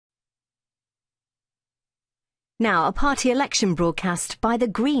Now, a party election broadcast by the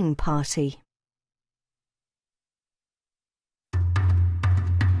Green Party.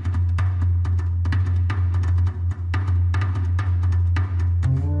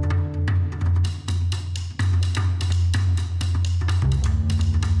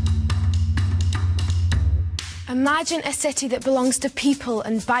 Imagine a city that belongs to people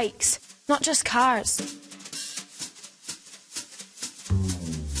and bikes, not just cars.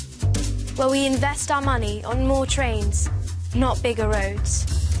 Where we invest our money on more trains, not bigger roads.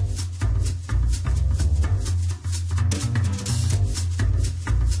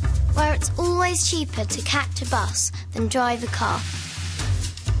 Where it's always cheaper to catch a bus than drive a car.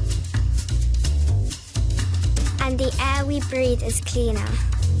 And the air we breathe is cleaner.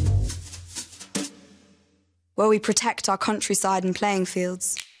 Where we protect our countryside and playing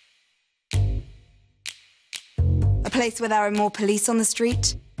fields. A place where there are more police on the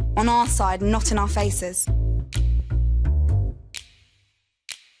street, on our side and not in our faces.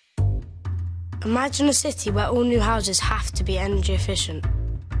 Imagine a city where all new houses have to be energy efficient.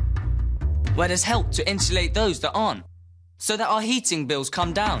 Where there's help to insulate those that aren't, so that our heating bills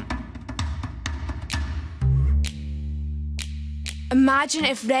come down. Imagine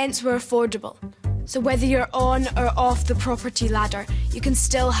if rents were affordable. So whether you're on or off the property ladder, you can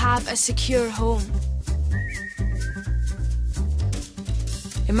still have a secure home.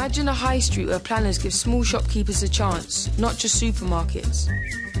 Imagine a high street where planners give small shopkeepers a chance, not just supermarkets.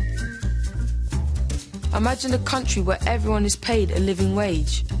 Imagine a country where everyone is paid a living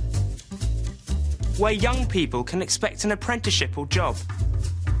wage. Where young people can expect an apprenticeship or job.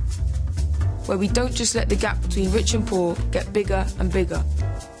 Where we don't just let the gap between rich and poor get bigger and bigger.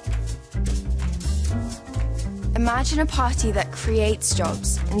 Imagine a party that creates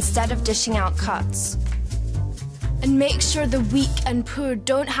jobs instead of dishing out cuts. And make sure the weak and poor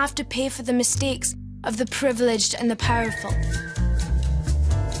don't have to pay for the mistakes of the privileged and the powerful.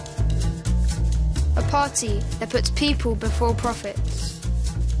 A party that puts people before profits.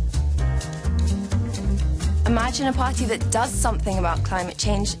 Imagine a party that does something about climate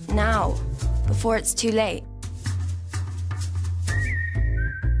change now, before it's too late.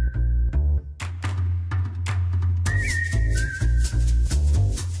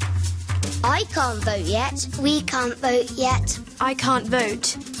 I can't vote yet. We can't vote yet. I can't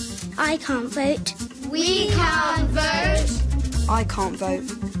vote. I can't vote. We can't vote. I can't vote.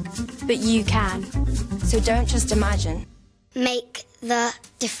 But you can. So don't just imagine. Make the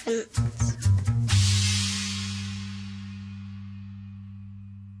difference.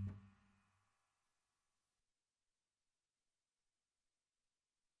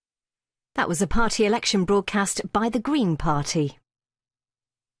 That was a party election broadcast by the Green Party.